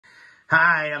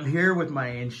Hi, I'm here with my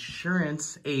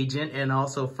insurance agent and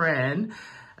also friend,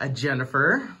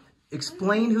 Jennifer.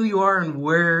 Explain who you are and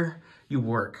where you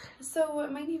work. So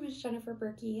my name is Jennifer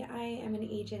Berkey. I am an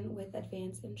agent with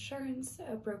Advanced Insurance,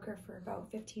 a broker for about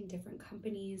 15 different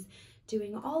companies,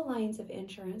 doing all lines of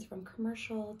insurance from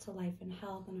commercial to life and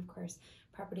health, and of course,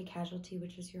 property casualty,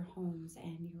 which is your homes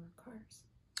and your cars.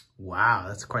 Wow,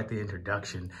 that's quite the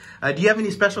introduction. Do you have any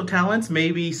special talents?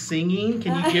 Maybe singing?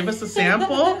 Can you give us a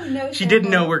sample? No She samples. didn't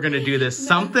know we're going to do this. No.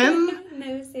 Something?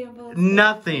 No samples.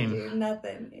 Nothing.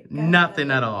 Nothing.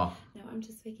 Nothing at all. No, I'm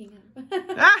just waking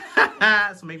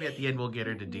up. So maybe at the end we'll get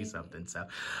her to do something. So,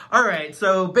 all right.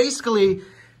 So basically,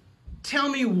 tell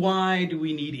me, why do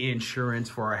we need insurance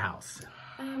for our house?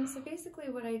 So basically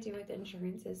what I do with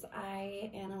insurance is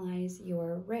I analyze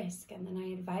your risk and then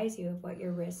I advise you of what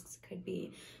your risks could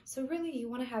be. So really you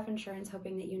want to have insurance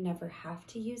hoping that you never have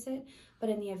to use it, but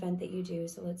in the event that you do,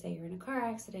 so let's say you're in a car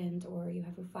accident or you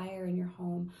have a fire in your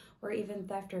home or even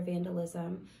theft or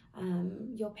vandalism,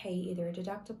 you'll pay either a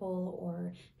deductible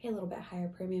or pay a little bit higher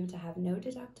premium to have no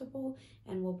deductible,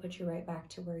 and we'll put you right back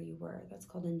to where you were. That's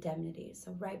called indemnity.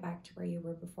 So right back to where you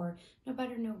were before. No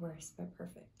better, no worse, but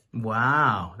perfect.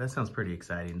 Wow, that sounds pretty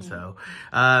exciting. So,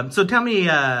 so tell me,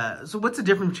 so what's the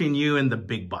difference between you and the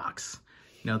big box?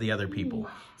 You know, the other people.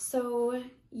 So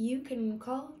you can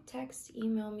call, text,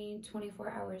 email me 24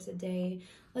 hours a day.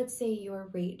 Let's say your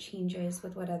rate changes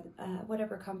with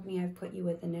whatever company I've put you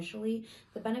with initially.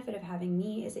 The benefit of having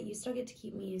me is that you still get to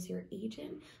keep me as your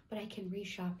agent, but I can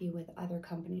reshop you with other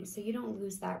companies. So you don't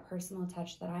lose that personal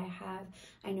touch that I have.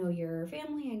 I know your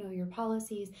family, I know your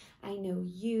policies, I know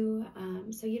you,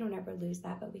 so you don't ever lose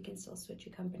that, but we can still switch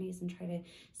you companies and try to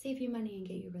save you money and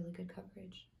get you really good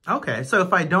coverage. Okay, so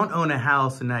if I don't own a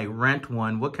house and I rent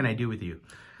one, what can I do with you?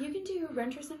 You can do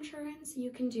renter's insurance. You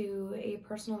can do a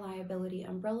personal liability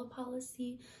umbrella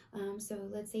policy. So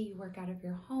let's say you work out of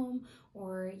your home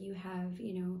or you have,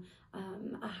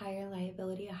 a higher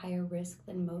liability, a higher risk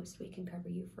than most. We can cover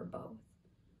you for both.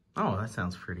 Oh, that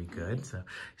sounds pretty good. So you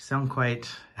sound quite...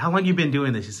 How long you been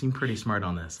doing this? You seem pretty smart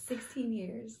on this. 16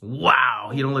 years.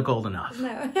 Wow, you don't look old enough. No,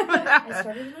 I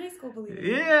started in high school, believe it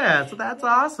or not. Yeah, so that's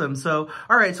awesome. So,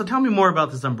 all right, so tell me more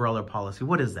about this umbrella policy.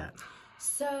 What is that?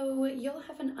 So you'll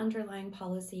have an underlying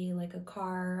policy like a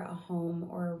car, a home,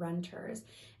 or a renter's.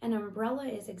 An umbrella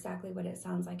is exactly what it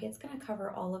sounds like. It's going to cover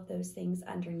all of those things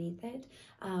underneath it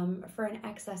for an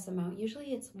excess amount.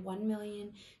 Usually it's 1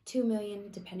 million, 2 million,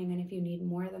 depending on if you need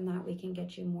more than that, we can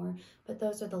get you more. But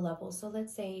those are the levels. So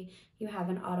let's say you have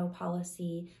an auto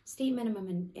policy. State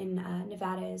minimum in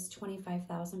Nevada is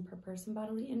 $25,000 per person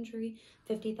bodily injury,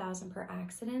 $50,000 per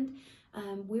accident.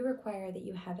 We require that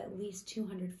you have at least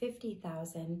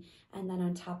 $250,000, and then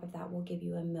on top of that, we'll give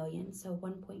you $1 million. So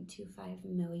 $1.25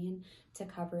 million to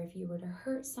cover if you were to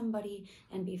hurt somebody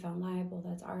and be found liable.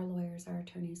 That's our lawyers, our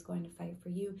attorneys going to fight for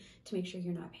you to make sure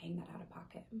you're not paying that out of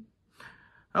pocket.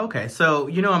 Okay, so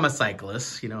I'm a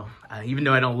cyclist, even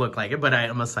though I don't look like it, but I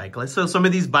am a cyclist. So some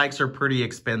of these bikes are pretty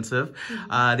expensive.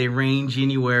 Mm-hmm. They range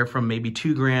anywhere from maybe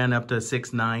 $2,000 up to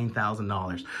 $6,000,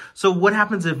 $9,000. So what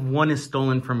happens if one is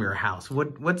stolen from your house?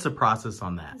 What's the process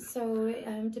on that? So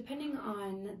depending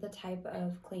on the type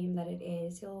of claim that it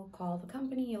is, you'll call the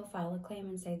company, you'll file a claim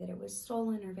and say that it was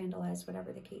stolen or vandalized,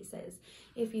 whatever the case is.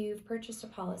 If you've purchased a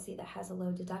policy that has a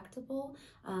low deductible,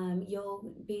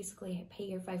 you'll basically pay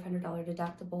your $500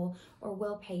 deductible, or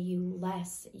we'll pay you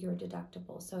less your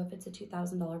deductible. So if it's a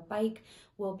 $2,000 bike,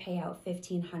 we'll pay out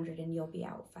 $1,500 and you'll be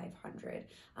out $500.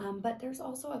 But there's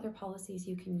also other policies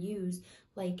you can use,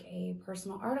 like a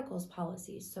personal articles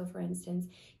policy. So for instance,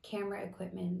 camera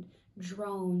equipment,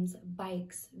 drones,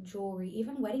 bikes, jewelry,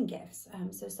 even wedding gifts.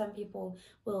 So some people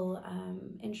will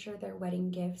insure their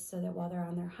wedding gifts so that while they're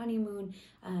on their honeymoon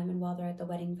and while they're at the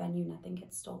wedding venue, nothing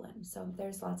gets stolen. So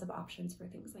there's lots of options for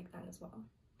things like that as well.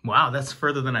 Wow, that's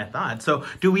further than I thought. So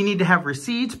do we need to have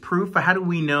receipts, proof? How do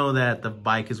we know that the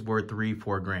bike is worth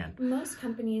 $3-4 grand? Most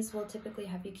companies will typically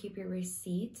have you keep your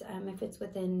receipt. If it's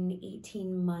within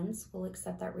 18 months, we'll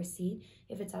accept that receipt.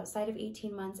 If it's outside of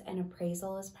 18 months, an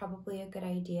appraisal is probably a good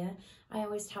idea. I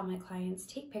always tell my clients,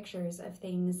 take pictures of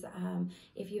things.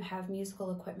 If you have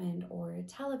musical equipment or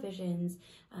televisions,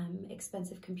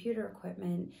 expensive computer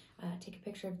equipment, take a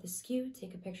picture of the SKU,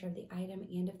 take a picture of the item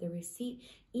and of the receipt,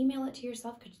 email it to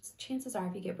yourself, because chances are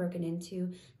if you get broken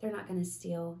into, they're not going to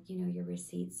steal, your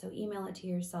receipts. So email it to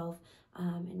yourself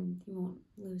and you won't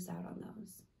lose out on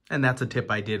those. And that's a tip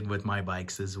I did with my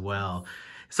bikes as well.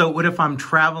 So what if I'm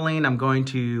traveling, I'm going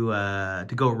to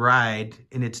go ride,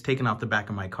 and it's taken off the back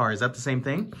of my car? Is that the same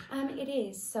thing? It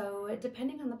is. So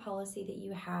depending on the policy that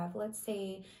you have, let's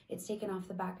say it's taken off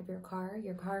the back of your car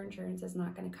insurance is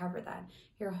not going to cover that.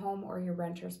 Your home or your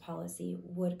renter's policy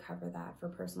would cover that for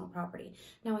personal property.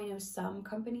 Now, I know some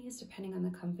companies, depending on the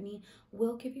company,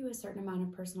 will give you a certain amount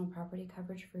of personal property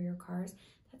coverage for your cars.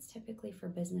 That's typically for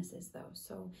businesses though.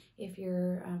 So if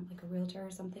you're like a realtor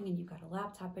or something and you've got a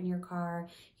laptop in your car,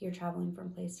 you're traveling from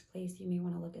place to place, you may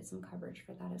want to look at some coverage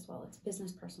for that as well. It's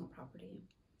business personal property.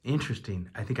 Interesting.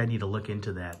 I think I need to look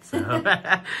into that. So,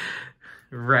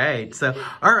 right. So,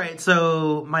 all right.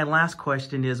 So my last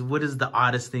question is, what is the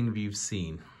oddest thing you've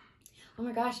seen? Oh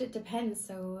my gosh, it depends.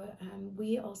 So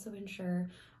we also insure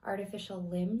artificial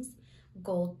limbs,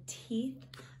 gold teeth,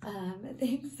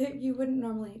 things that you wouldn't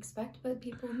normally expect, but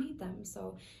people need them.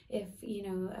 So if, you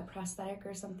know, a prosthetic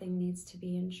or something needs to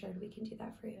be insured, we can do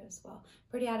that for you as well.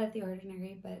 Pretty out of the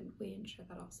ordinary, but we insure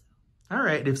that also. All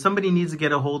right. If somebody needs to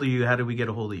get a hold of you, how do we get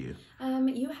a hold of you?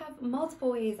 You have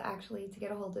multiple ways actually to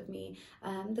get a hold of me.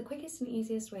 The quickest and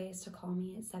easiest way is to call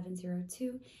me at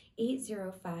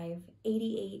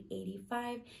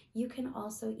 702-805-8885. You can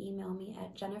also email me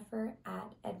at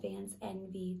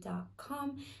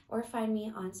jennifer@advancenv.com or find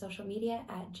me on social media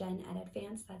at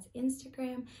jen@advance. That's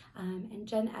Instagram, and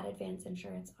jen@advance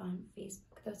insurance on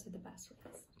Facebook. Those are the best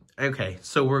ways. Okay,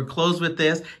 so we're closed with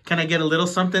this. Can I get a little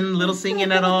something, little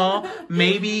singing at all?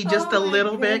 Maybe just a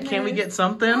little bit. Can we get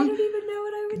something? I don't even know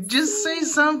what I would just say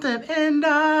something. And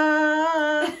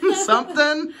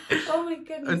something. Oh my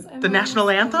goodness. The national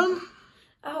anthem?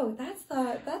 Oh, that's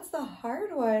the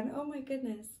hard one. Oh my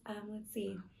goodness. Let's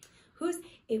see.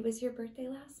 It was your birthday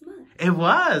last month. It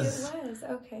was. It was.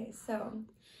 Okay, so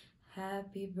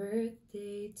happy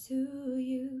birthday to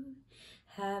you.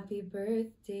 Happy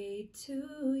birthday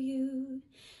to you.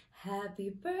 Happy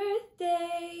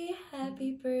birthday,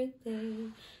 happy birthday,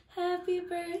 happy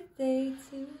birthday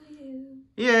to you.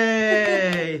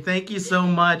 Yay! Thank you so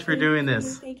much for doing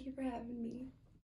this. Thank you for having me.